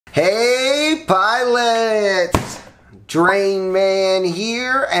Hey pilots! DrainMan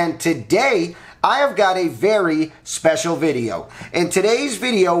here, and today I have got a very special video. In today's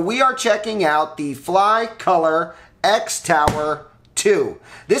video, we are checking out the Flycolor X-Tower 2.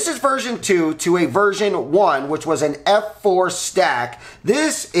 This is version 2 to a version 1, which was an F4 stack.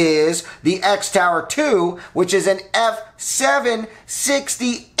 This is the X-Tower 2, which is an F7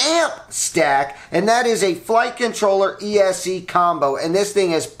 60 amp stack, and that is a Flycolor ESC combo, and this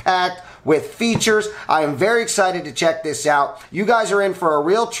thing is packed with features. I am very excited to check this out. You guys are in for a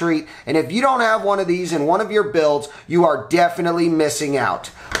real treat, and if you don't have one of these in one of your builds, you are definitely missing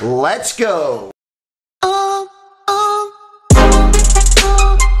out. Let's go!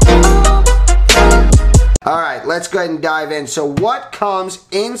 Alright, let's go ahead and dive in. So what comes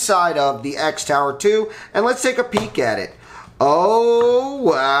inside of the X-Tower 2? And let's take a peek at it. Oh,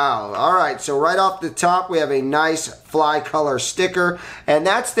 wow. Alright, so right off the top, we have a nice Flycolor sticker. And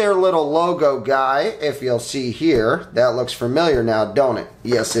that's their little logo guy, if you'll see here. That looks familiar now, don't it?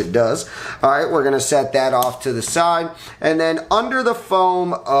 Yes, it does. Alright, we're going to set that off to the side. And then under the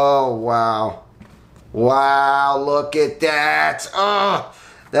foam, oh, wow. Wow, look at that. Oh,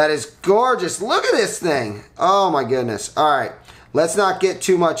 that is gorgeous. Look at this thing. Oh, my goodness. Alright, let's not get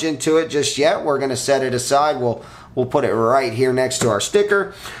too much into it just yet. We're going to set it aside. We'll put it right here next to our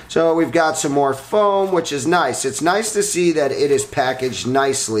sticker. So we've got some more foam, which is nice. It's nice to see that it is packaged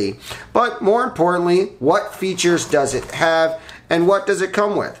nicely. But more importantly, what features does it have and what does it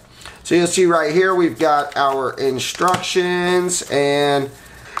come with? So you'll see right here we've got our instructions, and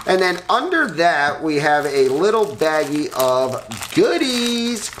then under that we have a little baggie of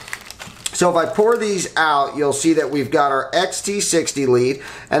goodies. So if I pour these out, you'll see that we've got our XT60 lead,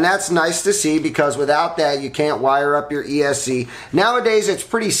 and that's nice to see because without that you can't wire up your ESC. Nowadays it's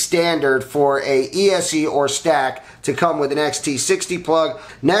pretty standard for a ESC or stack to come with an XT60 plug.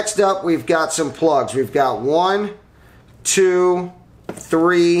 Next up, we've got some plugs. We've got 1, 2,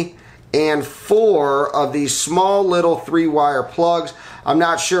 3, and 4 of these small little 3-wire plugs. I'm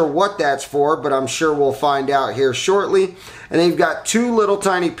not sure what that's for, but I'm sure we'll find out here shortly. And then you've got 2 little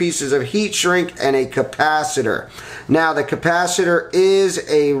tiny pieces of heat shrink and a capacitor. Now the capacitor is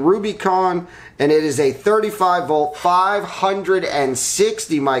a Rubicon, and it is a 35 volt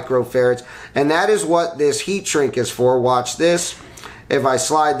 560 microfarads, and that is what this heat shrink is for. Watch this. If I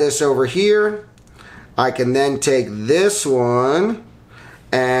slide this over here, I can then take this one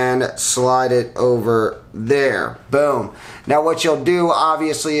and slide it over there. Boom. Now what you'll do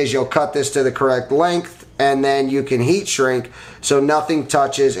obviously is you'll cut this to the correct length, and then you can heat shrink so nothing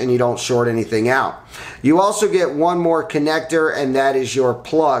touches and you don't short anything out. You also get one more connector, and that is your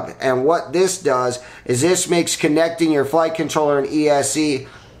plug. And what this does is this makes connecting your flight controller and ESC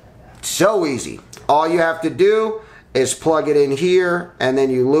so easy. All you have to do is plug it in here, and then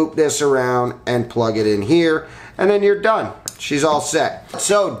you loop this around and plug it in here, and then you're done. She's all set.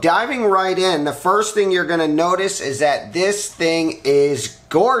 So diving right in, the first thing you're going to notice is that this thing is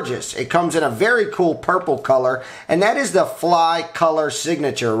gorgeous. It comes in a very cool purple color, and that is the Flycolor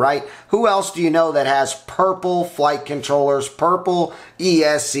signature, right? Who else do you know that has purple flight controllers, purple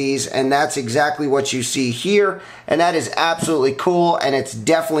ESCs? And that's exactly what you see here, and that is absolutely cool, and it's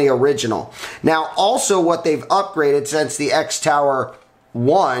definitely original. Now also what they've upgraded since the X-Tower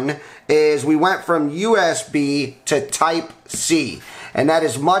 1 is we went from USB to Type-C, and that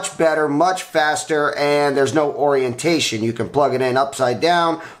is much better, much faster, and there's no orientation. You can plug it in upside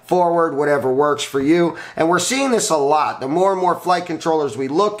down, forward, whatever works for you. And we're seeing this a lot. The more and more flight controllers we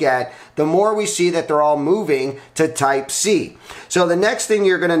look at, the more we see that they're all moving to Type-C. So the next thing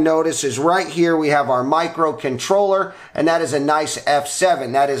you're going to notice is right here we have our microcontroller, and that is a nice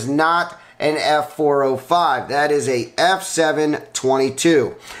F7. That is not an F405. That is a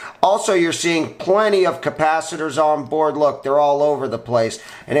F722. Also, you're seeing plenty of capacitors on board. Look, they're all over the place.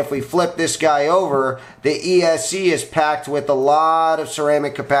 And if we flip this guy over, the ESC is packed with a lot of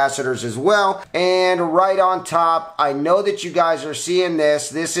ceramic capacitors as well. And right on top, I know that you guys are seeing this.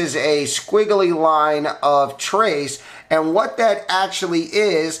 This is a squiggly line of trace. And what that actually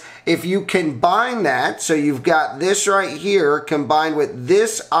is, if you combine that, so you've got this right here combined with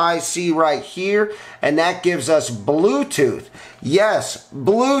this IC right here, and that gives us Bluetooth. Yes,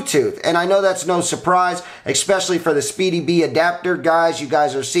 Bluetooth. And I know that's no surprise, especially for the Speedy B adapter guys. You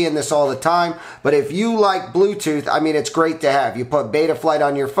guys are seeing this all the time. But if you like Bluetooth, I mean, it's great to have. You put Betaflight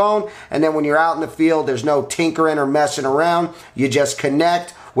on your phone, and then when you're out in the field, there's no tinkering or messing around. You just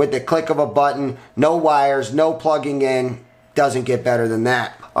connect with the click of a button. No wires, no plugging in. Doesn't get better than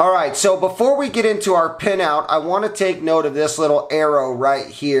that. All right, so before we get into our pinout, I want to take note of this little arrow right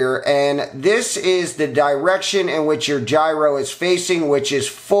here, and this is the direction in which your gyro is facing, which is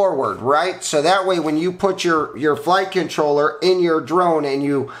forward, right? So that way when you put your flight controller in your drone and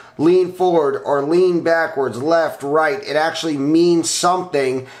you lean forward or lean backwards, left, right, it actually means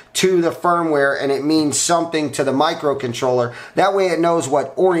something to the firmware and it means something to the microcontroller. That way it knows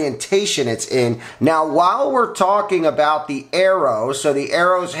what orientation it's in. Now, while we're talking about the arrow, so the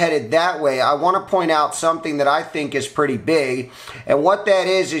arrow's headed that way, I want to point out something that I think is pretty big. And what that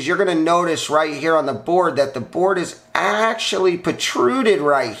is you're going to notice right here on the board that the board is actually protruded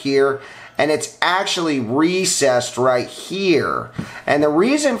right here, and it's actually recessed right here. And the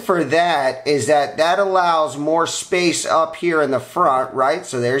reason for that is that that allows more space up here in the front, right?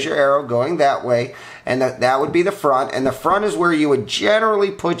 So there's your arrow going that way, and that would be the front, and the front is where you would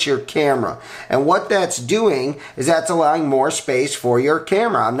generally put your camera. And what that's doing is that's allowing more space for your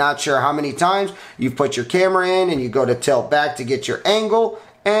camera. I'm not sure how many times you've put your camera in and you go to tilt back to get your angle,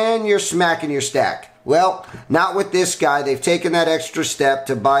 and you're smacking your stack. Well, not with this guy. They've taken that extra step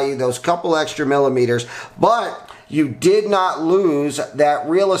to buy you those couple extra millimeters, but you did not lose that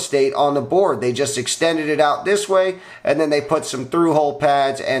real estate on the board. They just extended it out this way, and then they put some through-hole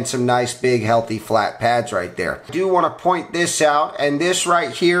pads and some nice, big, healthy, flat pads right there. I do want to point this out, and this right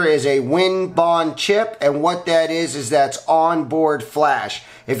here is a WinBond chip, and what that is that's onboard flash.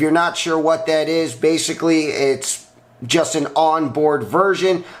 If you're not sure what that is, basically it's just an onboard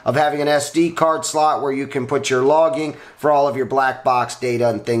version of having an SD card slot where you can put your logging for all of your black box data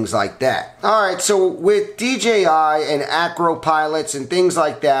and things like that. Alright, so with DJI and acro pilots and things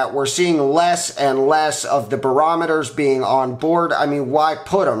like that, we're seeing less and less of the barometers being on board. I mean, why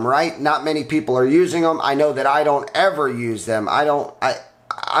put them, right? Not many people are using them. I know that I don't ever use them.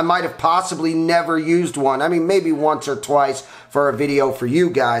 I might have possibly never used one. I mean, maybe once or twice for a video for you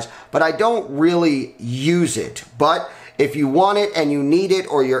guys, but I don't really use it. But if you want it and you need it,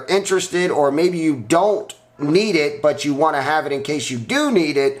 or you're interested, or maybe you don't need it, but you want to have it in case you do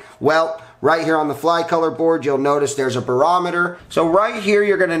need it, well, right here on the Flycolor board, you'll notice there's a barometer. So right here,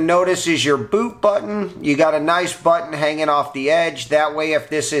 you're going to notice is your boot button. You got a nice button hanging off the edge. That way, if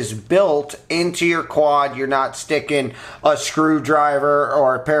this is built into your quad, you're not sticking a screwdriver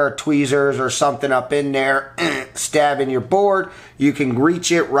or a pair of tweezers or something up in there, stabbing your board. You can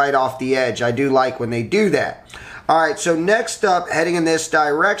reach it right off the edge. I do like when they do that. Alright, so next up, heading in this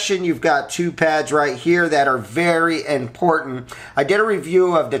direction, you've got two pads right here that are very important. I did a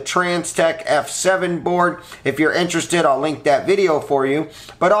review of the Transtech F7 board. If you're interested, I'll link that video for you.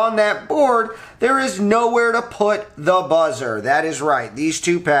 But on that board, there is nowhere to put the buzzer. That is right. These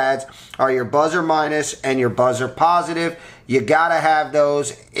two pads are your buzzer minus and your buzzer positive. You gotta have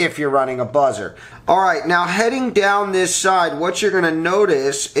those if you're running a buzzer. Alright, now heading down this side, what you're gonna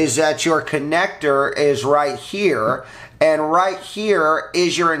notice is that your connector is right here, and right here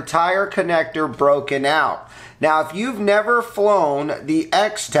is your entire connector broken out. Now, if you've never flown the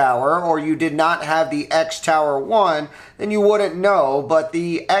X-Tower, or you did not have the X-Tower 1, then you wouldn't know, but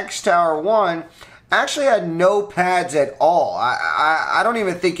the X-Tower 1 actually had no pads at all. I don't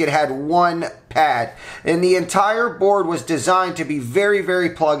even think it had one pad. And the entire board was designed to be very, very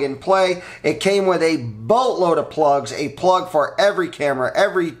plug and play. It came with a boatload of plugs, a plug for every camera,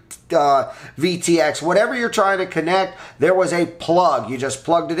 every VTX, whatever you're trying to connect, there was a plug. You just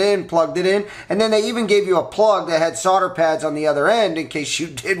plugged it in, and then they even gave you a plug that had solder pads on the other end in case you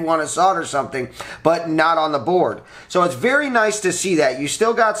did want to solder something, but not on the board. So it's very nice to see that. You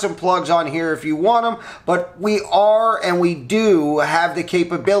still got some plugs on here if you want them, but we do have the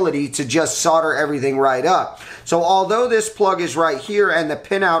capability to just solder everything right up. So although this plug is right here and the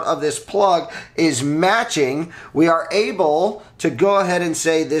pinout of this plug is matching, we are able to go ahead and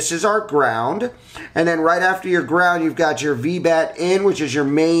say this is our ground, and then right after your ground you've got your VBAT in, which is your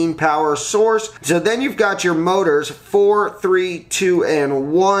main power source. So then you've got your motors 4, 3, 2,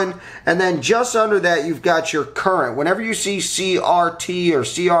 and 1, and then just under that you've got your current. Whenever you see CRT or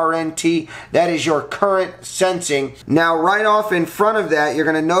CRNT, that is your current sensing. Now right off in front of that, you're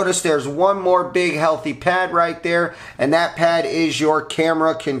going to notice there's one more big healthy pad right there, and that pad is your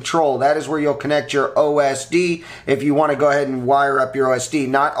camera control. That is where you'll connect your OSD if you want to go ahead and wire up your OSD.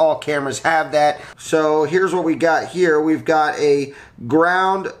 Not all cameras have that. So here's what we got here. We've got a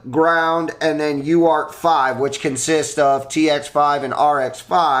ground, and then UART5, which consists of TX5 and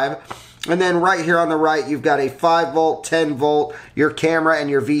RX5. And then right here on the right, you've got a 5 volt, 10 volt, your camera and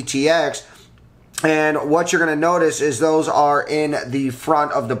your VTX. And what you're going to notice is those are in the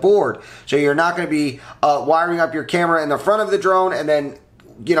front of the board. So you're not going to be wiring up your camera in the front of the drone and then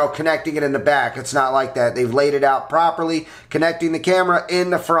you know, connecting it in the back. It's not like that. They've laid it out properly, connecting the camera in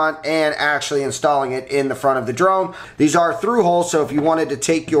the front and actually installing it in the front of the drone. These are through holes, so if you wanted to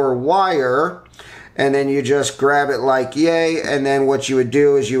take your wire and then you just grab it like yay, and then what you would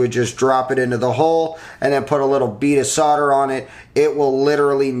do is you would just drop it into the hole and then put a little bead of solder on it. It will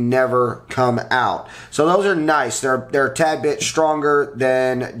literally never come out. So those are nice. They're a tad bit stronger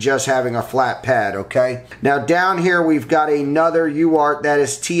than just having a flat pad, okay? Now down here we've got another UART that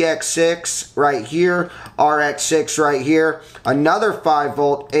is TX6 right here, RX6 right here, another 5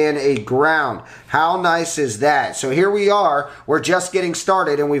 volt and a ground. How nice is that? So here we are, we're just getting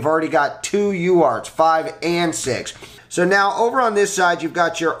started and we've already got 2 UARTs, 5 and 6. So now over on this side, you've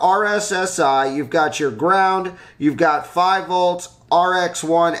got your RSSI, you've got your ground, you've got 5 volts,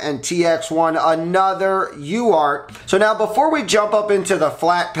 RX1 and TX1, another UART. So now before we jump up into the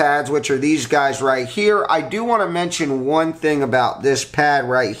flat pads, which are these guys right here, I do want to mention one thing about this pad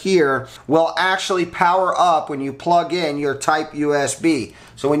right here. Will actually power up when you plug in your Type USB.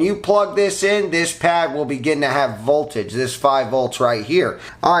 So when you plug this in, this pad will begin to have voltage, this 5 volts right here.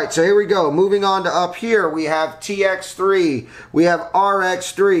 All right, so here we go. Moving on to up here, we have TX3, we have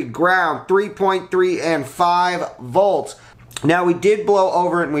RX3, ground, 3.3 and 5 volts. Now we did blow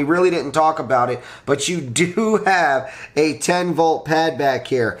over it and we really didn't talk about it, but you do have a 10 volt pad back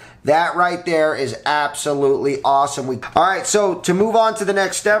here. That right there is absolutely awesome. All right, so to move on to the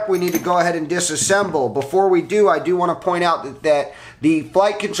next step, we need to go ahead and disassemble. Before we do, I do want to point out that the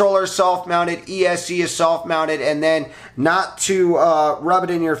flight controller is soft-mounted, ESC is soft-mounted, and then not to rub it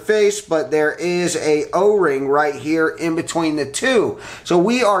in your face, but there is a O-ring right here in between the two. So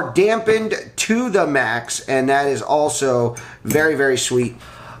we are dampened to the max, and that is also very, very sweet.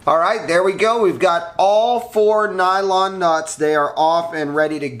 All right, there we go. We've got all 4 nylon nuts. They are off and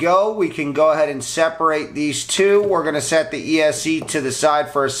ready to go. We can go ahead and separate these two. We're going to set the ESC to the side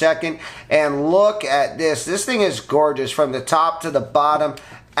for a second. And look at this. This thing is gorgeous from the top to the bottom.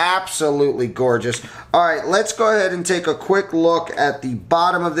 Absolutely gorgeous. All right, let's go ahead and take a quick look at the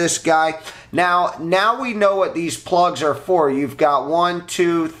bottom of this guy. Now we know what these plugs are for. You've got 1,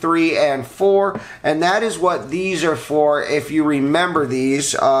 2, 3, and 4, and that is what these are for. If you remember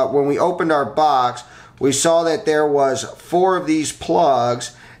these, when we opened our box, we saw that there was 4 of these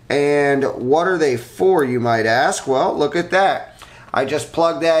plugs, and what are they for, you might ask? Well, look at that. I just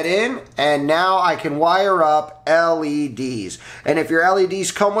plug that in and now I can wire up LEDs. And if your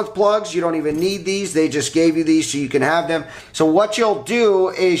LEDs come with plugs, you don't even need these. They just gave you these so you can have them. So what you'll do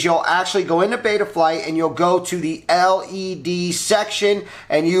is you'll actually go into Betaflight and you'll go to the LED section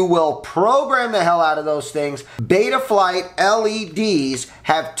and you will program the hell out of those things. Betaflight LEDs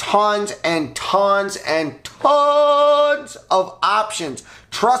have tons and tons and tons of options.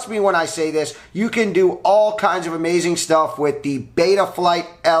 Trust me when I say this, you can do all kinds of amazing stuff with the Betaflight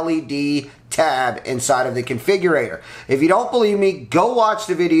LED tab inside of the configurator. If you don't believe me, go watch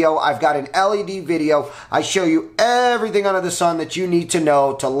the video. I've got an LED video. I show you everything under the sun that you need to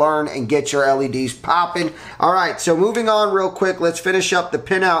know to learn and get your LEDs popping. All right, so moving on real quick, let's finish up the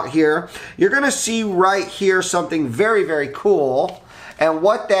pinout here. You're going to see right here something very, very cool. And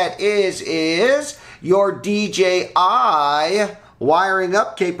what that is your DJI wiring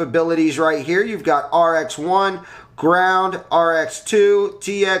up capabilities right here. You've got RX1, ground, RX2,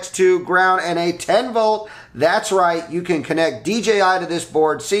 TX2, ground, and a 10 volt. That's right, you can connect DJI to this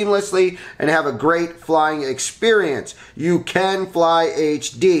board seamlessly and have a great flying experience. You can fly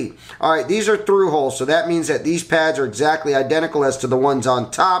HD. All right, these are through holes, so that means that these pads are exactly identical as to the ones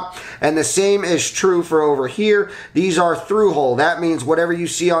on top, and the same is true for over here. These are through hole. That means whatever you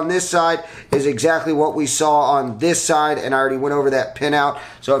see on this side is exactly what we saw on this side, and I already went over that pinout.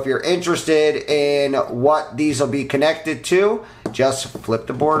 So if you're interested in what these will be connected to, just flip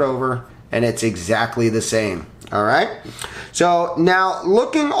the board over and it's exactly the same. All right, so now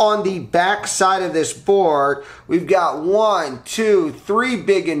looking on the back side of this board, we've got 1, 2, 3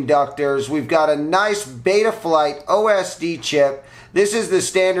 big inductors. We've got a nice Betaflight OSD chip. This is the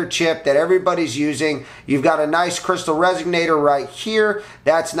standard chip that everybody's using. You've got a nice crystal resonator right here.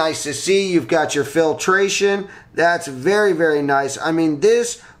 That's nice to see. You've got your filtration. That's very, very nice. I mean,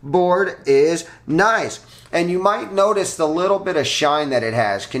 this board is nice. And you might notice the little bit of shine that it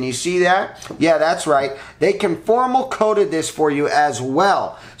has. Can you see that? Yeah, that's right. They conformal coated this for you as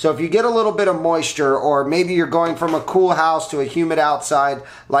well. So if you get a little bit of moisture, or maybe you're going from a cool house to a humid outside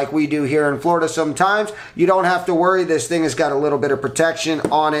like we do here in Florida sometimes, you don't have to worry. This thing has got a little bit of protection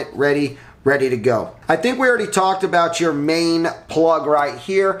on it ready ready to go. I think we already talked about your main plug right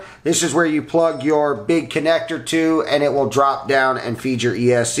here. This is where you plug your big connector to, and it will drop down and feed your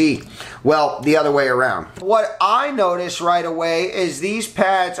ESC. Well, the other way around. What I noticed right away is these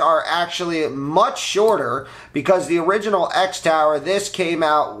pads are actually much shorter, because the original X Tower, this came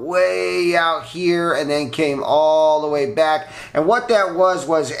out way out here and then came all the way back. And what that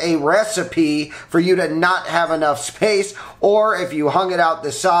was a recipe for you to not have enough space, or if you hung it out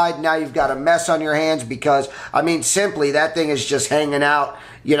the side, now you've got a mess on your hands, because, I mean, simply, that thing is just hanging out,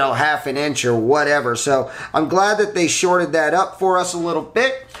 you know, half an inch or whatever. So I'm glad that they shorted that up for us a little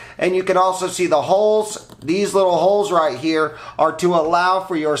bit. And you can also see the holes. These little holes right here are to allow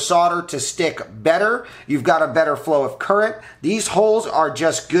for your solder to stick better. You've got a better flow of current. These holes are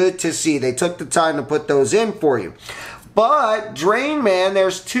just good to see. They took the time to put those in for you. But DrainMan,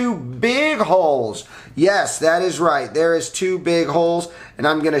 there's two big holes. Yes, that is right. There is two big holes, and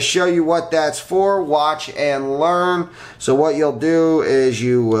I'm going to show you what that's for. Watch and learn. So what you'll do is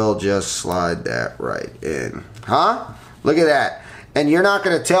you will just slide that right in. Huh? Look at that. And you're not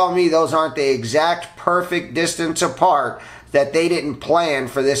going to tell me those aren't the exact perfect distance apart, that they didn't plan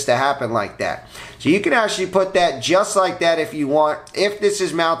for this to happen like that. So you can actually put that just like that if you want, if this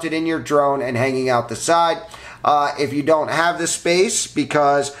is mounted in your drone and hanging out the side. If you don't have the space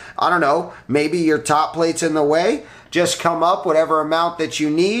because, I don't know, maybe your top plate's in the way, just come up whatever amount that you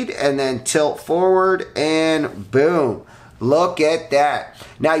need and then tilt forward and boom. Look at that.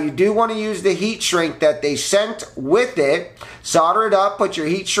 Now you do want to use the heat shrink that they sent with it. Solder it up, put your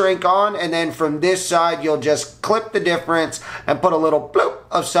heat shrink on, and then from this side you'll just clip the difference and put a little bloop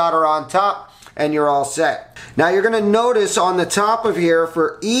of solder on top, and you're all set. Now you're going to notice on the top of here,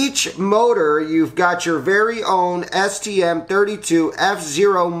 for each motor, you've got your very own STM32F0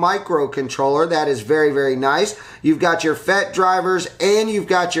 microcontroller. That is very, very nice. You've got your FET drivers and you've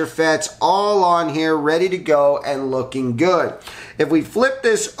got your FETs all on here ready to go and looking good. If we flip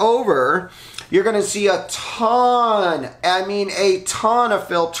this over, you're going to see a ton, I mean a ton of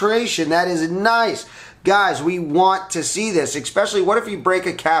filtration. That is nice. Guys, we want to see this, especially what if you break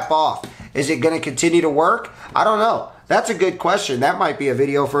a cap off? Is it going to continue to work? I don't know. That's a good question. That might be a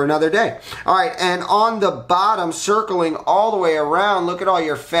video for another day. All right, and on the bottom, circling all the way around, look at all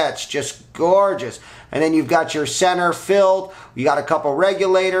your FETs, just gorgeous. And then you've got your center filled, you got a couple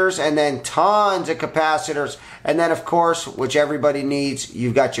regulators, and then tons of capacitors. And then, of course, which everybody needs,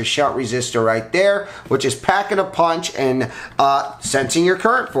 you've got your shunt resistor right there, which is packing a punch and sensing your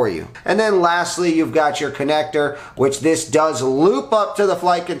current for you. And then lastly, you've got your connector, which this does loop up to the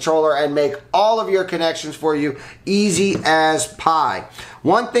flight controller and make all of your connections for you easy as pie.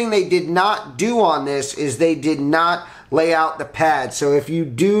 One thing they did not do on this is they did not lay out the pad. So if you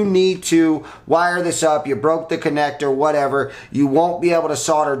do need to wire this up, you broke the connector, whatever, you won't be able to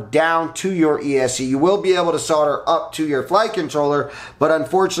solder down to your ESC. You will be able to solder up to your flight controller, but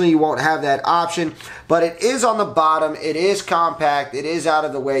unfortunately you won't have that option. But it is on the bottom, it is compact, it is out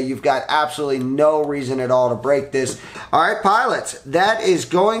of the way. You've got absolutely no reason at all to break this. All right, pilots, that is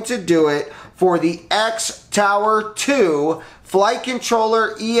going to do it for the X Tower 2 Flight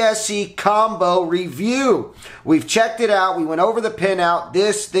Controller ESC Combo Review. We've checked it out. We went over the pinout.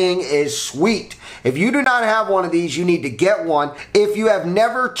 This thing is sweet. If you do not have one of these, you need to get one. If you have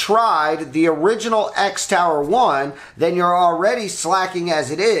never tried the original X Tower 1, then you're already slacking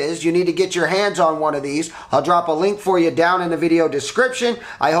as it is. You need to get your hands on one of these. I'll drop a link for you down in the video description.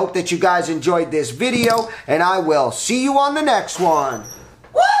 I hope that you guys enjoyed this video, and I will see you on the next one.